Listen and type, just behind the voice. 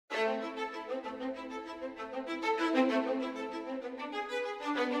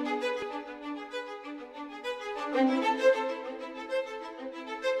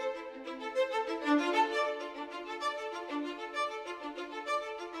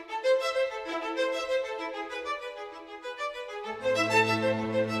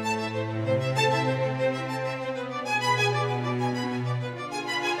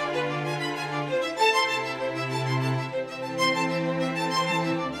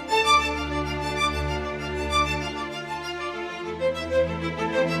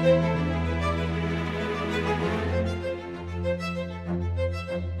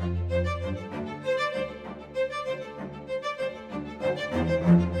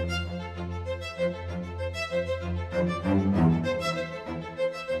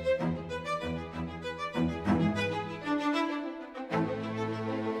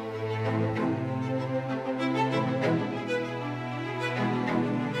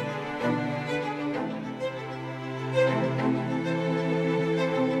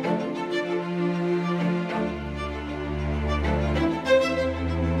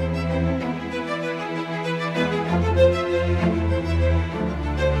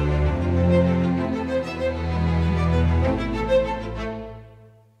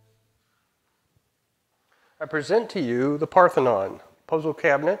I present to you the Parthenon puzzle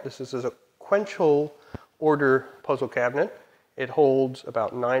cabinet. This is a sequential order puzzle cabinet. It holds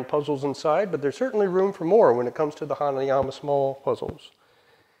about 9 puzzles inside, but there's certainly room for more when it comes to the Hanayama small puzzles.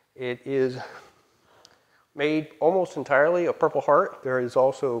 It is made almost entirely of purple heart. There is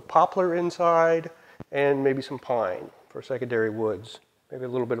also poplar inside and maybe some pine for secondary woods, maybe a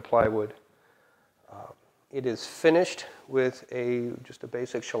little bit of plywood. It is finished with just a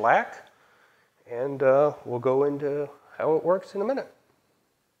basic shellac. And we'll go into how it works in a minute.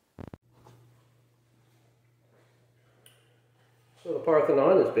 So the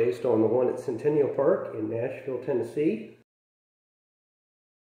Parthenon is based on the one at Centennial Park in Nashville, Tennessee.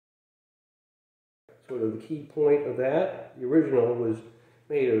 Sort of the key point of that, the original was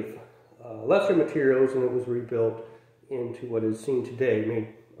made of lesser materials, and it was rebuilt into what is seen today, made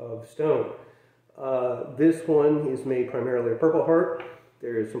of stone. This one is made primarily of purple heart.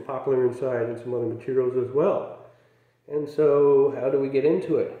 There is some poplar inside and some other materials as well. And so how do we get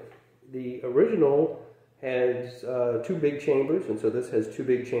into it? The original has 2 big chambers, and so this has 2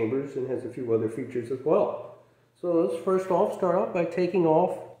 big chambers and has a few other features as well. So let's first off start off by taking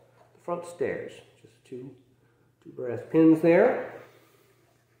off the front stairs. Just two brass pins there.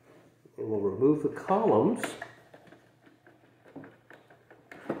 And we'll remove the columns.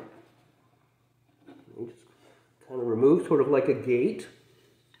 And just kind of remove sort of like a gate.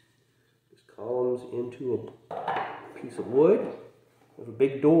 Columns into a piece of wood. There's a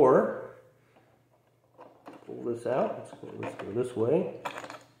big door. Pull this out. Let's go this way.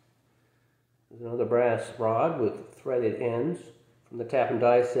 There's another brass rod with threaded ends from the tap and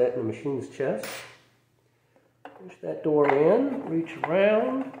die set in the machine's chest. Push that door in, reach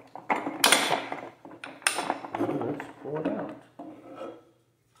around, and let's pull it out.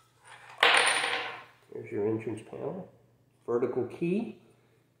 Here's your entrance panel. Vertical key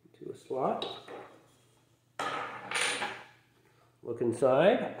to a slot. Look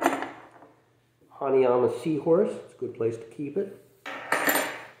inside. Hanayama seahorse. It's a good place to keep it.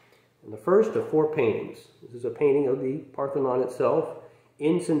 And the first of 4 paintings. This is a painting of the Parthenon itself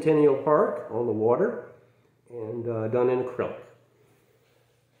in Centennial Park on the water and done in acrylic.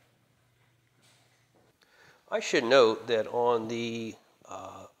 I should note that on the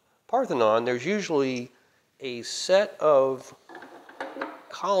Parthenon there's usually a set of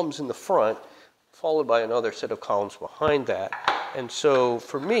columns in the front, followed by another set of columns behind that. And so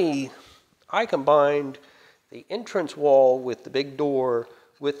for me, I combined the entrance wall with the big door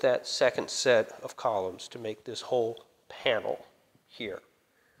with that second set of columns to make this whole panel here.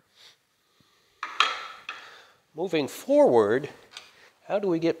 Moving forward, how do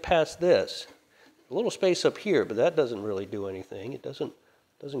we get past this? A little space up here, but that doesn't really do anything. It doesn't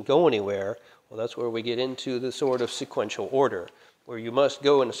go anywhere. Well, that's where we get into the sort of sequential order, where you must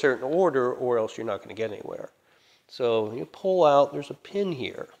go in a certain order or else you're not going to get anywhere. So you pull out, there's a pin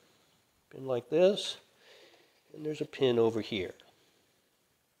here. Pin like this, and there's a pin over here.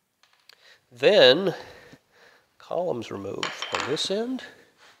 Then columns removed on this end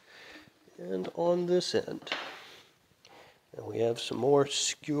and on this end. And we have some more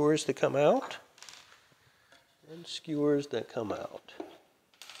skewers that come out and skewers that come out.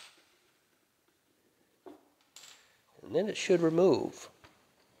 And then it should remove.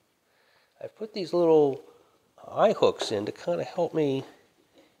 I've put these little eye hooks in to kind of help me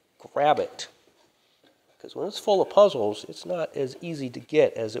grab it. Because when it's full of puzzles, it's not as easy to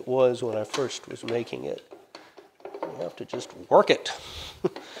get as it was when I first was making it. You have to just work it.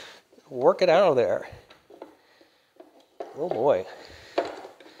 Work it out of there. Oh boy.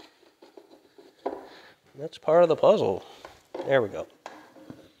 That's part of the puzzle. There we go.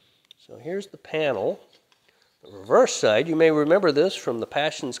 So here's the panel. The reverse side, you may remember this from the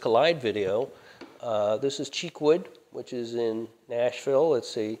Passions Collide video. This is Cheekwood, which is in Nashville.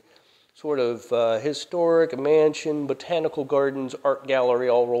 It's a sort of historic mansion, botanical gardens, art gallery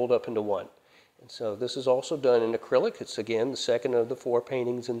all rolled up into one. And so this is also done in acrylic. It's, again, the second of the 4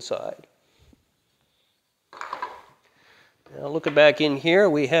 paintings inside. Now looking back in here,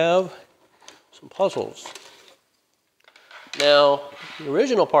 we have some puzzles. Now, the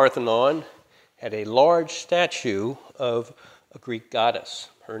original Parthenon had a large statue of a Greek goddess,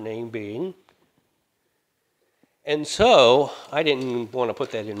 her name being. And so I didn't want to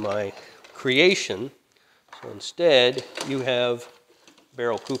put that in my creation. So instead, you have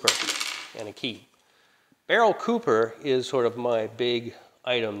Beryl Cooper and a key. Beryl Cooper is sort of my big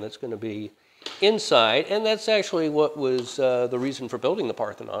item that's going to be inside, and that's actually what was the reason for building the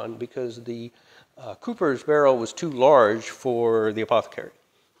Parthenon, because the Cooper's barrel was too large for the apothecary.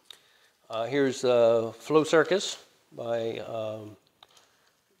 Here's Flow Circus by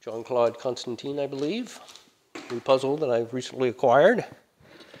Jean-Claude Constantine, I believe. New puzzle that I've recently acquired.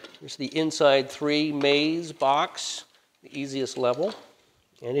 Here's the inside 3 maze box, the easiest level.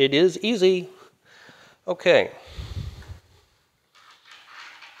 And it is easy. Okay.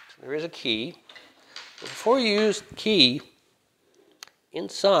 So there is a key. Before you use the key,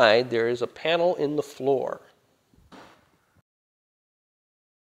 inside there is a panel in the floor.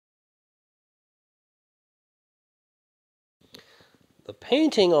 The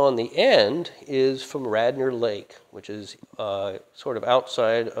painting on the end is from Radnor Lake, which is sort of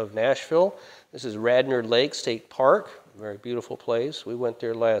outside of Nashville. This is Radnor Lake State Park, a very beautiful place. We went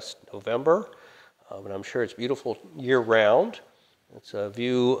there last November, but I'm sure it's beautiful year-round. It's a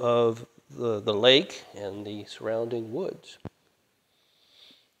view of the lake and the surrounding woods.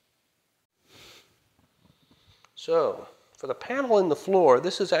 So, for the panel in the floor,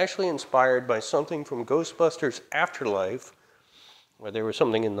 this is actually inspired by something from Ghostbusters Afterlife, where there was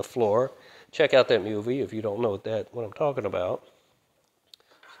something in the floor. Check out that movie if you don't know what I'm talking about.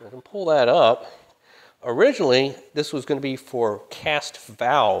 So I can pull that up. Originally, this was going to be for cast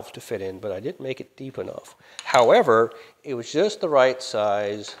valve to fit in, but I didn't make it deep enough. However, it was just the right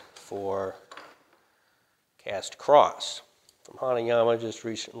size for cast cross. From Hanayama, just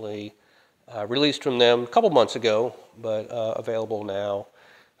recently released from them a couple months ago, but available now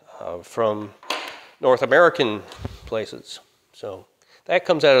from North American places. So that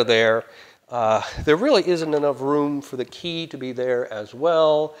comes out of there. There really isn't enough room for the key to be there as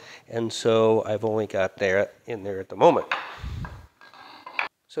well, and so I've only got that in there at the moment.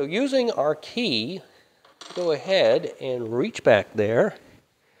 So using our key, go ahead and reach back there,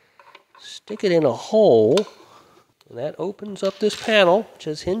 stick it in a hole, and that opens up this panel, which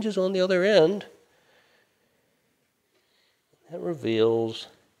has hinges on the other end. That reveals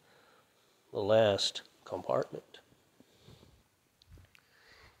the last compartment.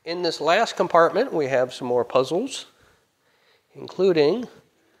 In this last compartment, we have some more puzzles, including,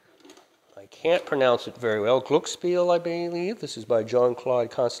 I can't pronounce it very well, Glücksspiel, I believe. This is by Jean-Claude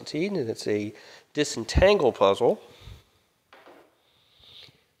Constantine, and it's a disentangle puzzle.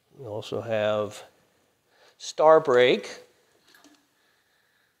 We also have Starbreak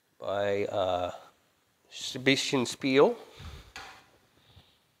by Sebastian Spiel.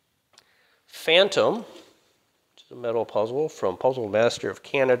 Phantom, a metal puzzle from Puzzle Master of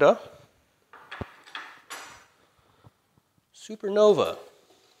Canada. Supernova,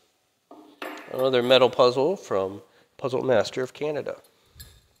 another metal puzzle from Puzzle Master of Canada.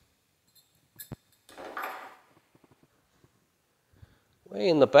 Way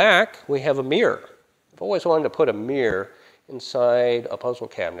in the back, we have a mirror. I've always wanted to put a mirror inside a puzzle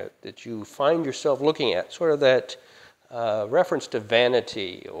cabinet that you find yourself looking at, sort of that reference to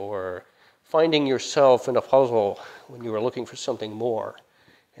vanity or finding yourself in a puzzle when you were looking for something more.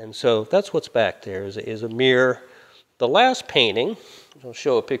 And so that's what's back there, is a mirror. The last painting, I'll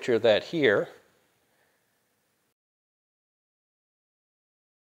show a picture of that here.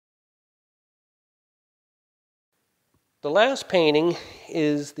 The last painting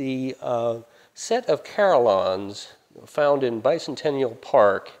is the set of carillons found in Bicentennial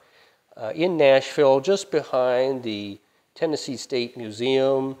Park in Nashville, just behind the Tennessee State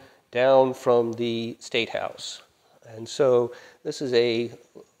Museum, down from the State House. And so this is a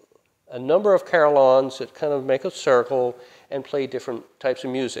number of carillons that kind of make a circle and play different types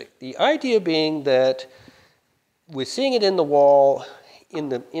of music. The idea being that we're seeing it in the wall, in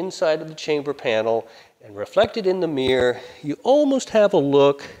the inside of the chamber panel, and reflected in the mirror, you almost have a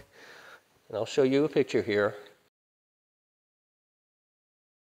look, and I'll show you a picture here,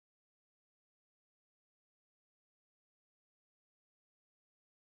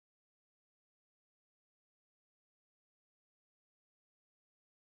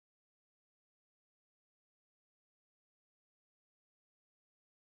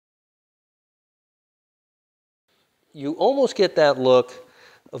 you almost get that look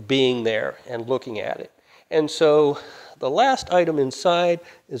of being there and looking at it. And so the last item inside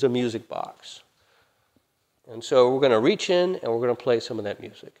is a music box. And so we're going to reach in and we're going to play some of that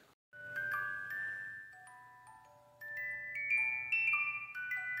music.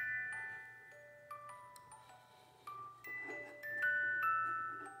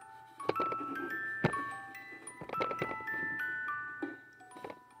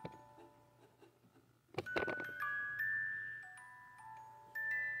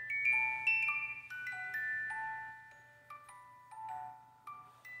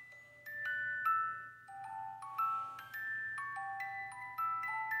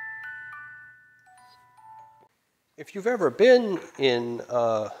 If you've ever been in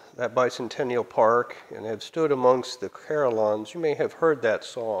that Bicentennial Park and have stood amongst the carillons, you may have heard that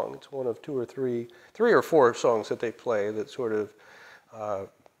song. It's one of three or four songs that they play that sort of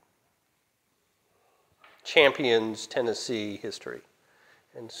champions Tennessee history.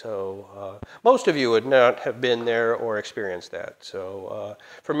 And so most of you would not have been there or experienced that. So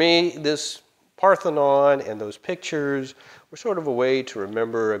for me, this Parthenon and those pictures were sort of a way to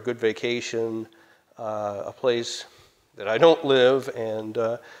remember a good vacation, a place that I don't live, and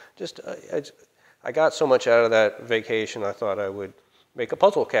I got so much out of that vacation, I thought I would make a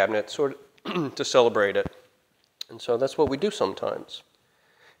puzzle cabinet sort of to celebrate it. And so that's what we do sometimes.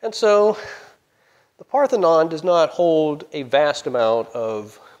 And so the Parthenon does not hold a vast amount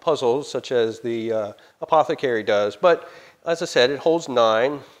of puzzles such as the apothecary does, but as I said, it holds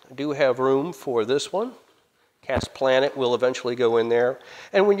 9. I do have room for this one. Cast Planet will eventually go in there.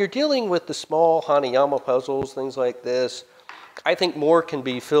 And when you're dealing with the small Hanayama puzzles, things like this, I think more can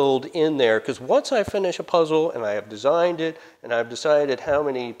be filled in there, because once I finish a puzzle and I have designed it and I've decided how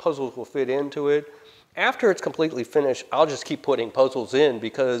many puzzles will fit into it, after it's completely finished, I'll just keep putting puzzles in,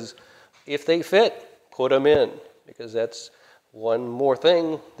 because if they fit, put them in, because that's one more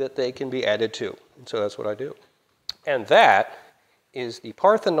thing that they can be added to. And so that's what I do. And that is the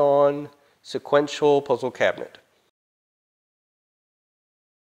Parthenon sequential puzzle cabinet.